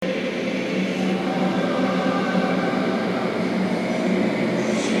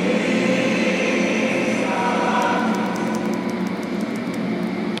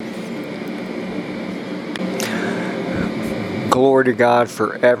to God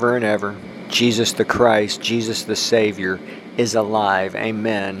forever and ever. Jesus the Christ, Jesus the Savior, is alive.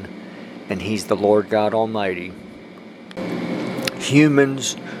 Amen. And He's the Lord God Almighty.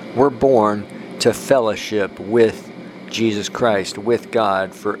 Humans were born to fellowship with Jesus Christ, with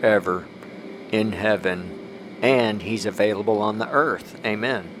God forever in heaven. And He's available on the earth.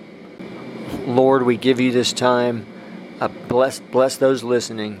 Amen. Lord, we give You this time. Bless those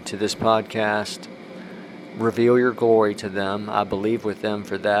listening to this podcast. Reveal Your glory to them. I believe with them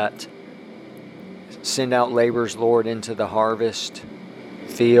for that. Send out laborers, Lord, into the harvest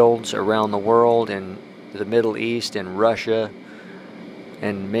fields around the world, in the Middle East, in Russia,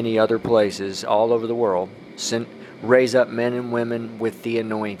 and many other places all over the world. Raise up men and women with the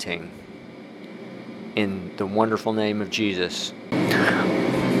anointing. In the wonderful name of Jesus.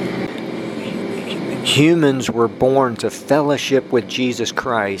 Humans were born to fellowship with Jesus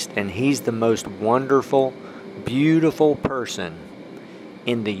Christ, and He's the most wonderful, beautiful person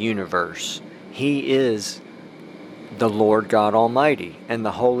in the universe. He is the Lord God Almighty, and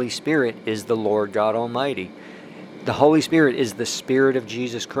the Holy Spirit is the Lord God Almighty. The Holy Spirit is the Spirit of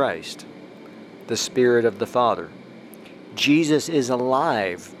Jesus Christ, the Spirit of the Father. Jesus is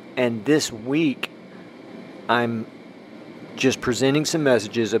alive, and this week I'm just presenting some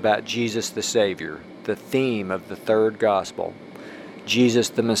messages about Jesus the Savior, the theme of the third gospel. Jesus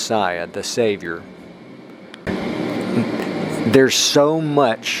the Messiah, the Savior. There's so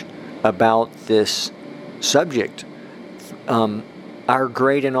much about this subject. Our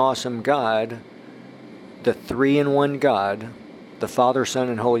great and awesome God, the three-in-one God, the Father, Son,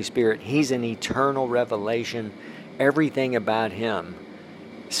 and Holy Spirit, He's an eternal revelation. Everything about Him,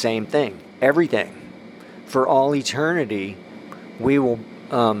 same thing. Everything. For all eternity, we will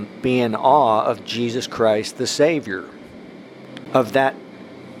be in awe of Jesus Christ the Savior, of that,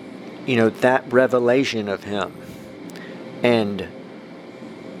 that revelation of Him, and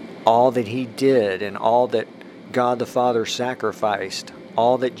all that He did, and all that God the Father sacrificed,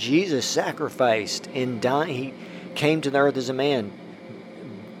 all that Jesus sacrificed in dying. He came to the earth as a man,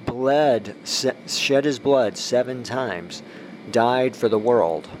 shed His blood 7 times, died for the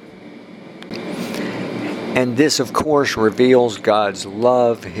world. And this, of course, reveals God's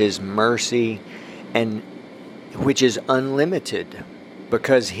love, His mercy, and which is unlimited,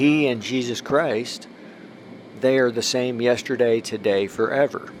 because He and Jesus Christ, they are the same yesterday, today,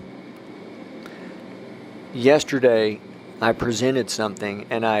 forever. Yesterday, I presented something,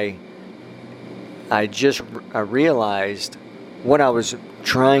 and I realized what I was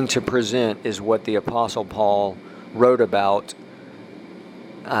trying to present is what the Apostle Paul wrote about.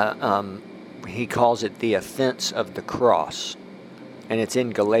 He calls it the offense of the cross, and it's in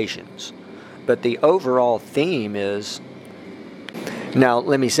Galatians. But the overall theme is, now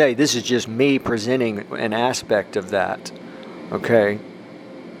let me say, this is just me presenting an aspect of that, okay?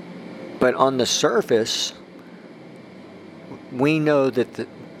 But on the surface, we know that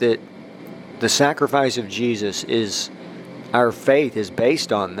the sacrifice of Jesus is, our faith is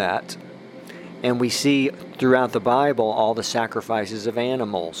based on that. And we see throughout the Bible all the sacrifices of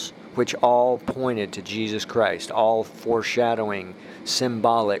animals, which all pointed to Jesus Christ, all foreshadowing,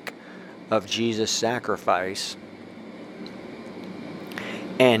 symbolic of Jesus' sacrifice.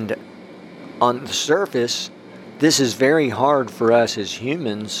 And on the surface, this is very hard for us as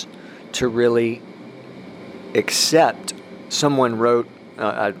humans to really accept. Someone wrote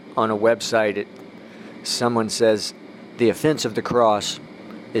on a website, someone says, the offense of the cross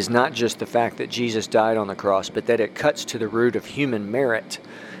is not just the fact that Jesus died on the cross, but that it cuts to the root of human merit.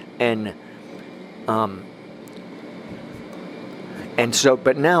 And so,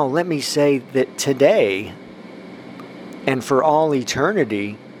 but now let me say that today and for all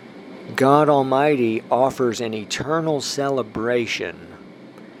eternity, God Almighty offers an eternal celebration,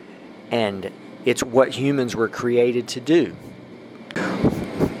 and it's what humans were created to do.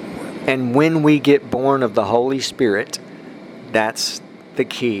 And when we get born of the Holy Spirit, that's the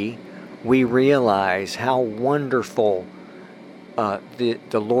key, we realize how wonderful the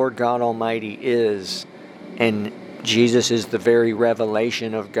Lord God Almighty is, and Jesus is the very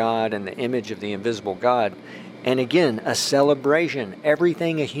revelation of God and the image of the invisible God. And again, a celebration.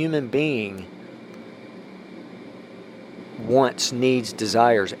 Everything a human being wants, needs,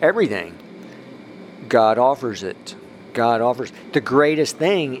 desires, everything, God offers it. God offers. The greatest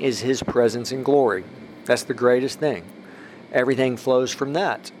thing is His presence and glory. That's the greatest thing. Everything flows from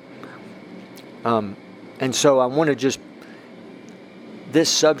that. And so I want to just, this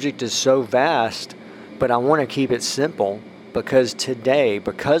subject is so vast, but I want to keep it simple, because today,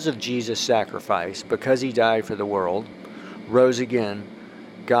 because of Jesus' sacrifice, because He died for the world, rose again,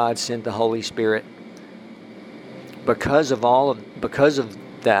 God sent the Holy Spirit. because of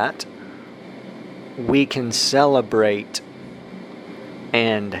that, we can celebrate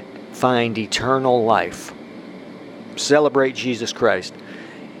and find eternal life. Celebrate Jesus Christ.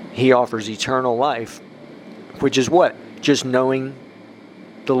 He offers eternal life, which is what? Just knowing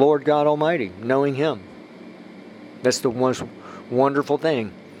the Lord God Almighty, knowing Him. That's the most wonderful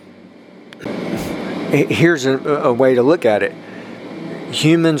thing. Here's a way to look at it.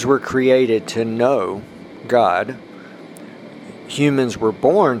 Humans were created to know God. Humans were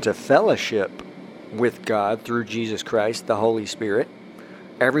born to fellowship with God through Jesus Christ, the Holy Spirit.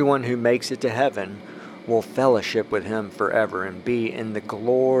 Everyone who makes it to heaven will fellowship with Him forever and be in the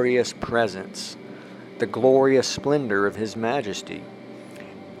glorious presence, the glorious splendor of His majesty.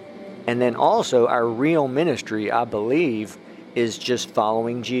 And then also our real ministry, I believe, is just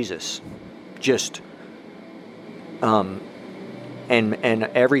following Jesus. Just and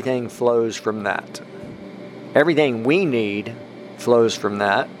everything flows from that. Everything we need flows from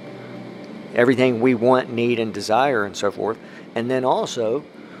that. Everything we want, need, and desire, and so forth. And then also,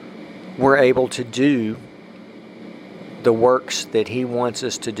 we're able to do the works that He wants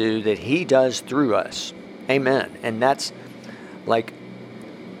us to do, that He does through us. Amen. And that's like,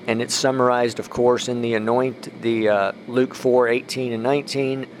 and it's summarized, of course, in the Luke 4:18 and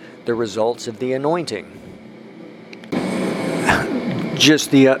 19, the results of the anointing.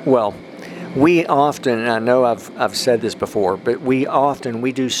 We often, and I know I've said this before, but we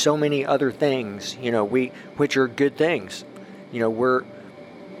do so many other things, which are good things. We're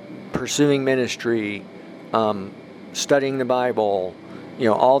pursuing ministry, studying the Bible,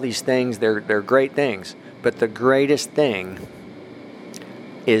 all these things, they're great things. But the greatest thing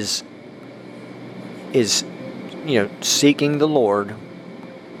is seeking the Lord,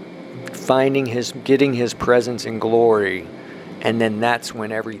 getting His presence and glory, and then that's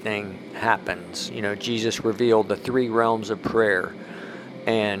when everything happens. Jesus revealed the 3 realms of prayer.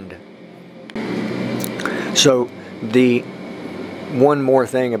 And so the one more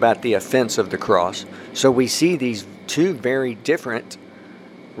thing about the offense of the cross. So we see these 2 very different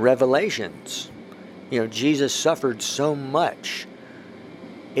revelations. Jesus suffered so much.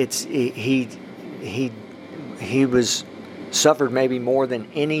 He was suffered maybe more than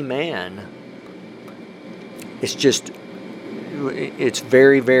any man. It's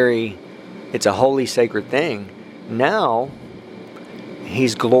very, very, it's a holy, sacred thing. Now,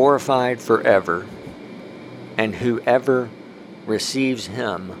 He's glorified forever, and whoever receives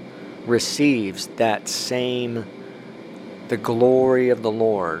Him receives that same, the glory of the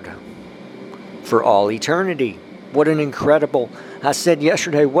Lord for all eternity. What an incredible, I said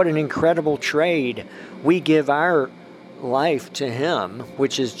yesterday, what an incredible trade. We give our life to Him,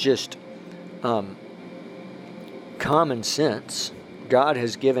 which is just common sense. God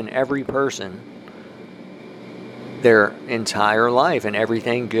has given every person their entire life and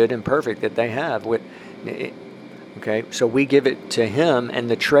everything good and perfect that they have. Okay, so we give it to Him, and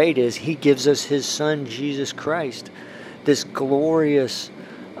the trade is He gives us His Son, Jesus Christ, this glorious,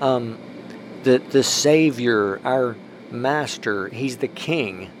 the Savior, our Master. He's the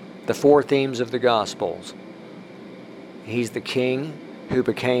King, the 4 themes of the Gospels. He's the King who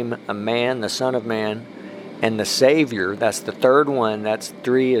became a man, the Son of Man, and the Savior, that's the 3rd one. That's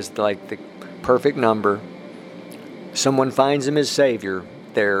 3 is like the perfect number. Someone finds Him as Savior,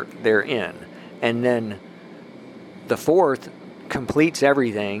 they're in. And then the 4th completes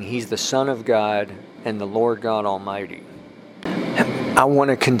everything. He's the Son of God and the Lord God Almighty. I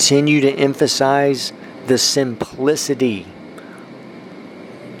want to continue to emphasize the simplicity.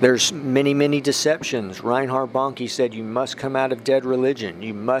 There's many, many deceptions. Reinhard Bonnke said you must come out of dead religion.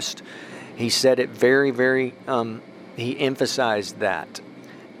 You must. He said it very, very, he emphasized that.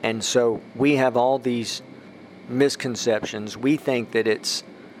 And so we have all these misconceptions. We think that it's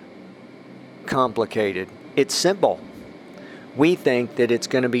complicated. It's simple. We think that it's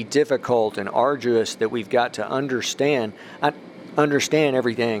going to be difficult and arduous, that we've got to understand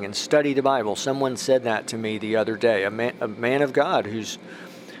everything and study the Bible. Someone said that to me the other day, a man of God who's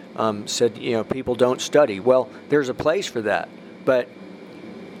said, people don't study. Well, there's a place for that. But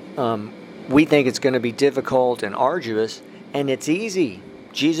we think it's going to be difficult and arduous, and it's easy.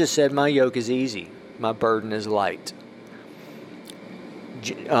 Jesus said, my yoke is easy, my burden is light.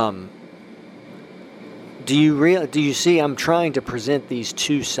 Do you see? I'm trying to present these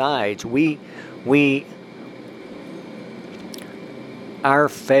 2 sides. Our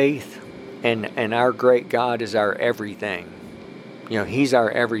faith and our great God is our everything. He's our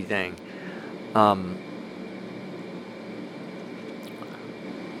everything.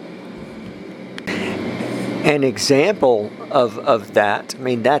 An example of that, I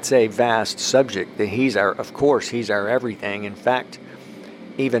mean, that's a vast subject. That of course, He's our everything. In fact,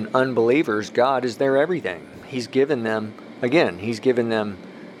 even unbelievers, God is their everything. He's given them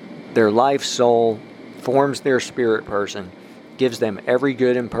their life, soul, forms their spirit person, gives them every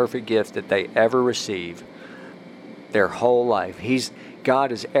good and perfect gift that they ever receive, their whole life.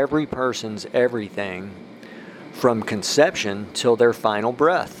 God is every person's everything from conception till their final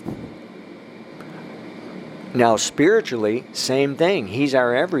breath. Now, spiritually, same thing. He's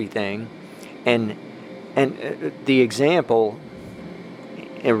our everything. And the example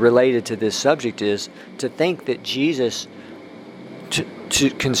related to this subject is to think that Jesus, to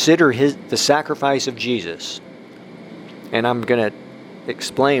consider the sacrifice of Jesus. And I'm going to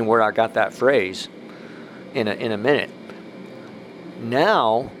explain where I got that phrase in a minute.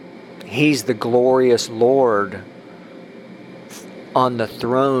 Now, He's the glorious Lord on the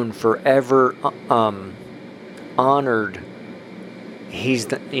throne forever, honored. He's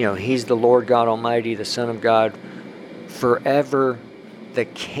the Lord God Almighty, the Son of God, forever the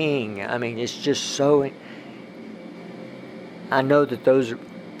King. I mean, it's just so. I know that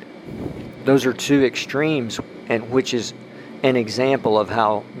those are two extremes, and which is an example of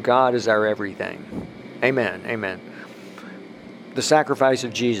how God is our everything. Amen. Amen. The sacrifice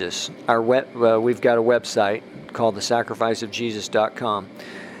of Jesus. We've got a website called thesacrificeofjesus.com.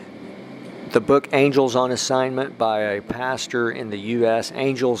 The book Angels on Assignment by a pastor in the U.S.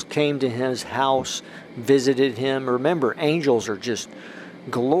 Angels came to his house, visited him. Remember, angels are just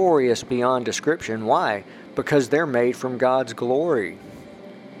glorious beyond description. Why? Because they're made from God's glory.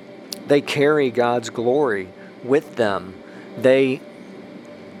 They carry God's glory with them.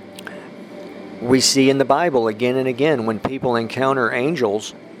 We see in the Bible again and again when people encounter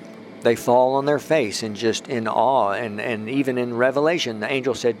angels, they fall on their face and just in awe. And even in Revelation, the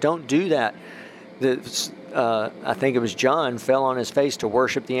angel said, "Don't do that." I think it was John fell on his face to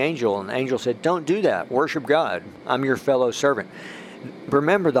worship the angel. And the angel said, "Don't do that. Worship God. I'm your fellow servant."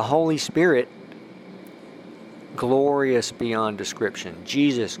 Remember, the Holy Spirit, glorious beyond description.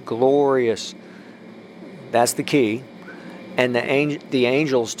 Jesus, glorious. That's the key. And the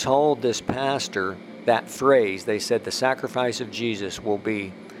angels told this pastor that phrase. They said the sacrifice of Jesus will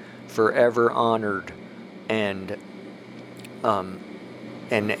be forever honored, and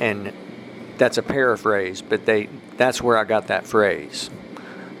that's a paraphrase, but that's where I got that phrase.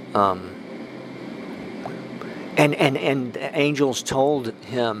 And the angels told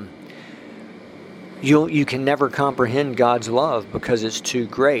him, you can never comprehend God's love because it's too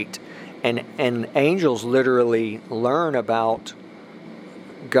great. And angels literally learn about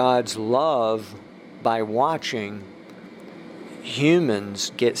God's love by watching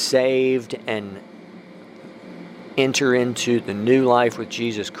humans get saved and enter into the new life with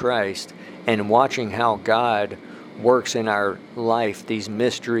Jesus Christ, and watching how God works in our life, these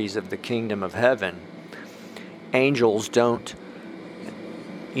mysteries of the kingdom of heaven. Angels don't,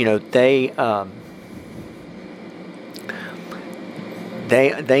 they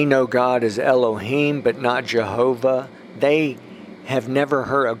know God as Elohim, but not Jehovah. They have never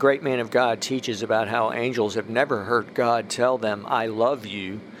heard, a great man of God teaches about how angels have never heard God tell them, "I love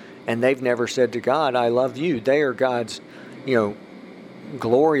you," and they've never said to God, "I love you." They are God's,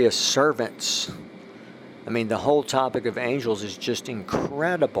 glorious servants. I mean, the whole topic of angels is just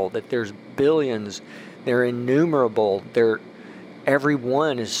incredible, that there's billions, they're innumerable, every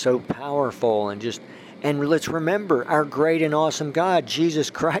one is so powerful, and let's remember, our great and awesome God, Jesus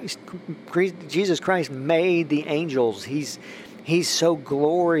Christ made the angels. He's so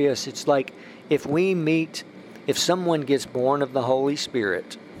glorious. It's like if someone gets born of the Holy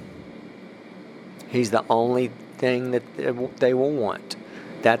Spirit, He's the only thing that they will want.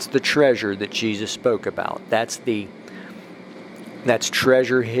 That's the treasure that Jesus spoke about. That's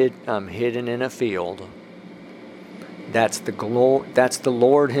treasure hidden in a field. That's the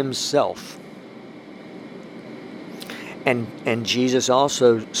Lord Himself. And Jesus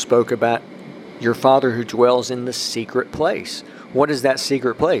also spoke about your Father who dwells in the secret place. What is that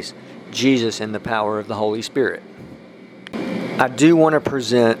secret place? Jesus in the power of the Holy Spirit. I do want to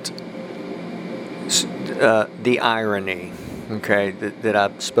present the irony, that I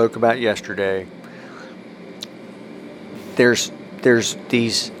spoke about yesterday. There's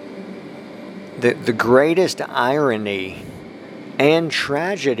the greatest irony and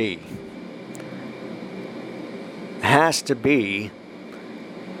tragedy has to be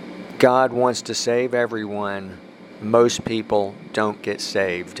God wants to save everyone. Most people don't get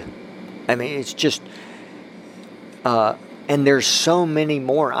saved. I mean, it's just, and there's so many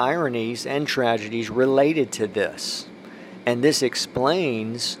more ironies and tragedies related to this. And this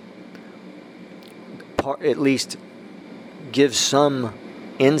explains at least give some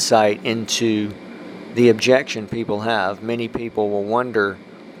insight into the objection people have. Many people will wonder,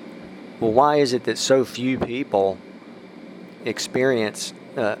 well, why is it that so few people experience?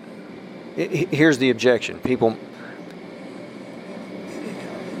 Here's the objection: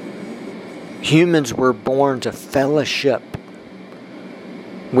 humans were born to fellowship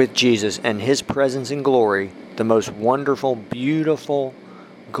with Jesus and His presence and glory, the most wonderful, beautiful,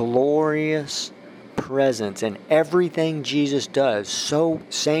 glorious presence, and everything Jesus does. So,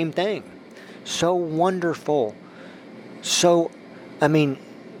 same thing. So wonderful. So,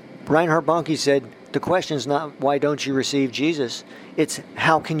 Reinhard Bonnke said, the question is not why don't you receive Jesus, it's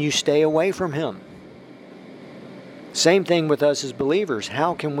how can you stay away from Him? Same thing with us as believers.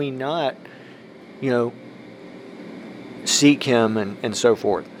 How can we not, seek Him and so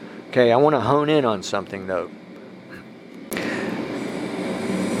forth? Okay, I want to hone in on something though.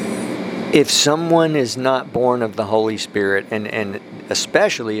 If someone is not born of the Holy Spirit, and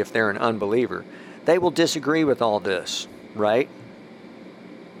especially if they're an unbeliever, they will disagree with all this, right?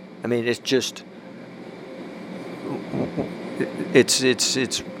 It's just,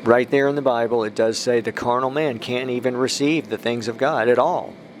 it's right there in the Bible. It does say the carnal man can't even receive the things of God at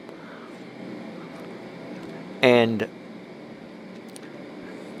all. And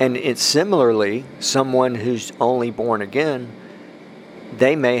it's similarly, someone who's only born again,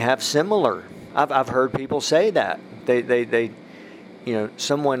 they may have similar. I've heard people say that. They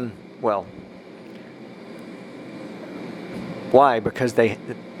someone, well, why? Because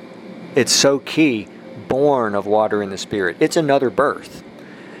it's so key, born of water and the Spirit. It's another birth.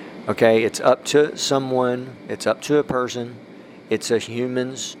 Okay, it's up to someone, it's up to a person, it's a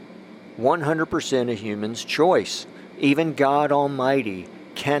human's, 100% a human's choice. Even God Almighty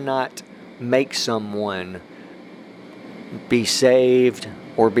cannot make someone be saved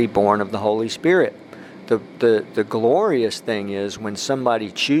or be born of the Holy Spirit. The glorious thing is when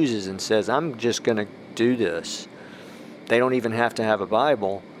somebody chooses and says, I'm just going to do this. They don't even have to have a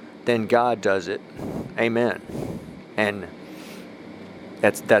Bible. Then God does it. Amen. And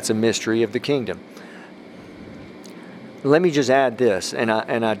that's a mystery of the kingdom. Let me just add this, and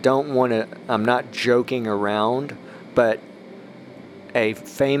I don't want to, I'm not joking around, but a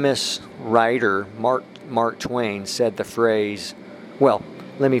famous writer, Mark Twain, said the phrase, well,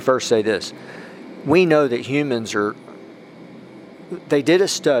 let me first say this. We know that humans they did a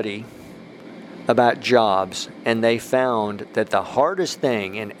study about jobs, and they found that the hardest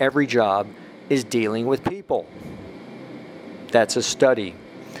thing in every job is dealing with people. That's a study.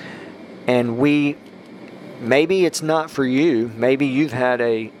 And maybe it's not for you. Maybe you've had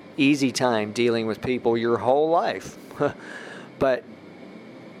a easy time dealing with people your whole life. But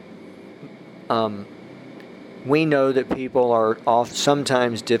we know that people are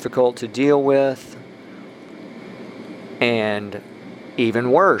sometimes difficult to deal with, and even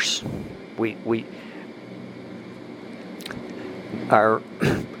worse,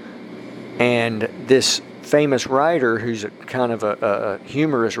 and this famous writer, who's kind of a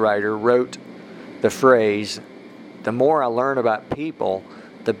humorous writer, wrote the phrase, "The more I learn about people,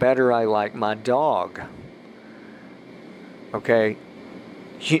 the better I like my dog." Okay?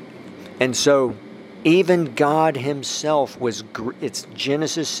 And so even God Himself it's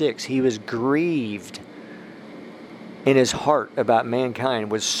Genesis 6, He was grieved in His heart about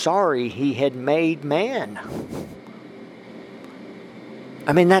mankind, was sorry He had made man.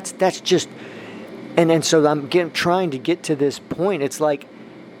 That's just, and so I'm trying to get to this point. It's like,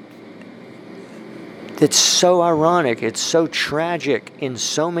 it's so ironic, it's so tragic in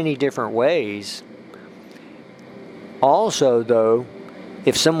so many different ways. Also, though,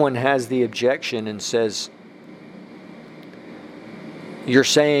 if someone has the objection and says, you're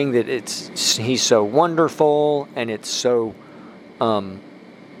saying that He's so wonderful, and it's so, and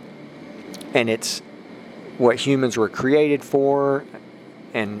it's what humans were created for,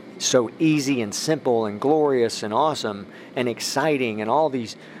 and so easy and simple and glorious and awesome and exciting and all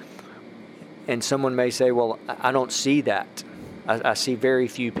these, and someone may say, well, I don't see that. I see very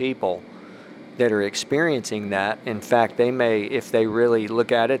few people that are experiencing that. In fact, they may, if they really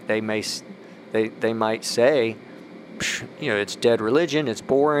look at it, they might say, it's dead religion, it's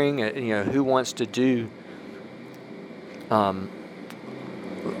boring, who wants to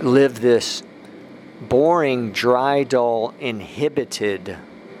live this boring, dry, dull, inhibited,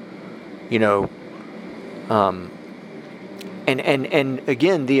 and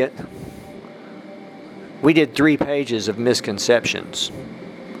again, we did 3 pages of misconceptions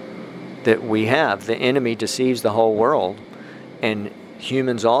that we have. The enemy deceives the whole world, and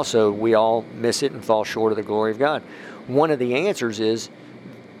humans also, we all miss it and fall short of the glory of God. One of the answers is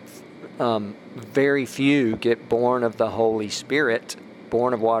very few get born of the Holy Spirit,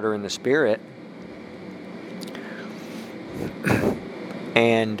 born of water and the Spirit.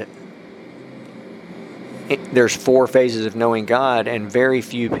 And there's 4 phases of knowing God, and very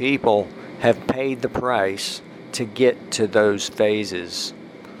few people have paid the price to get to those phases.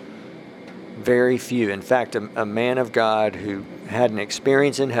 Very few. In fact, a man of God who had an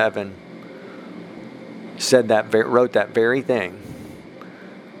experience in heaven said that, wrote that very thing.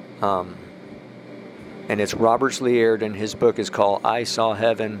 And it's Robert Liardon. His book is called I Saw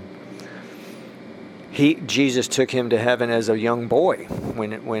Heaven. Jesus took him to heaven as a young boy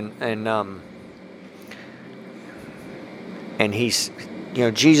and he's,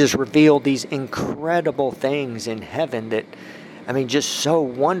 Jesus revealed these incredible things in heaven that, just so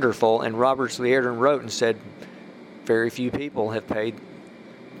wonderful. And Robert Liardon wrote and said, very few people have paid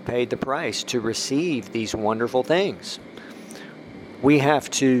the price to receive these wonderful things. We have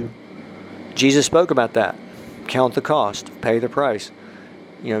to, Jesus spoke about that. Count the cost, pay the price.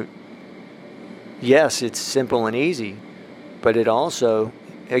 Yes, it's simple and easy, but it also,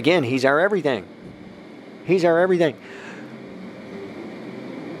 again, He's our everything. He's our everything.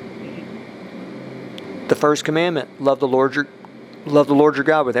 The first commandment, love the Lord your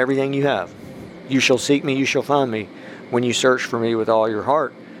God with everything you have. You shall seek me, you shall find me when you search for me with all your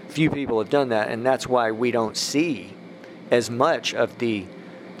heart. Few people have done that, and that's why we don't see as much of the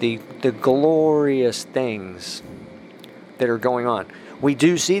glorious things that are going on. We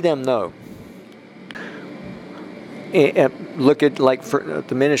do see them, though. Look at for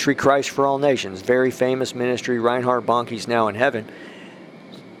the ministry Christ for All Nations, very famous ministry. Reinhard Bonnke's now in heaven.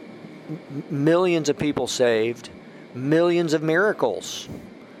 Millions of people saved, millions of miracles.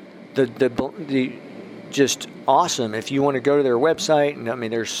 The just awesome. If you want to go to their website, and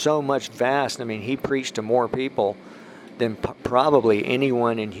there's so much vast. He preached to more people than probably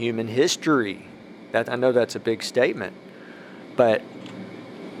anyone in human history. That I know that's a big statement, but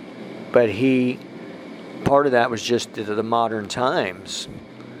he. Part of that was just the modern times.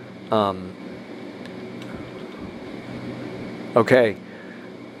 Okay.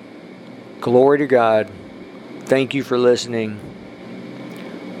 Glory to God. Thank you for listening.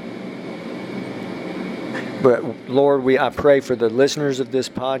 But Lord, I pray for the listeners of this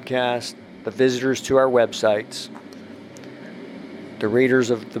podcast, the visitors to our websites, the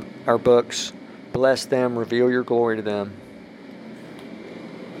readers of our books. Bless them. Reveal your glory to them.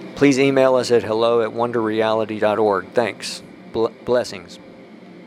 Please email us at hello@wonderreality.org. Thanks. Blessings.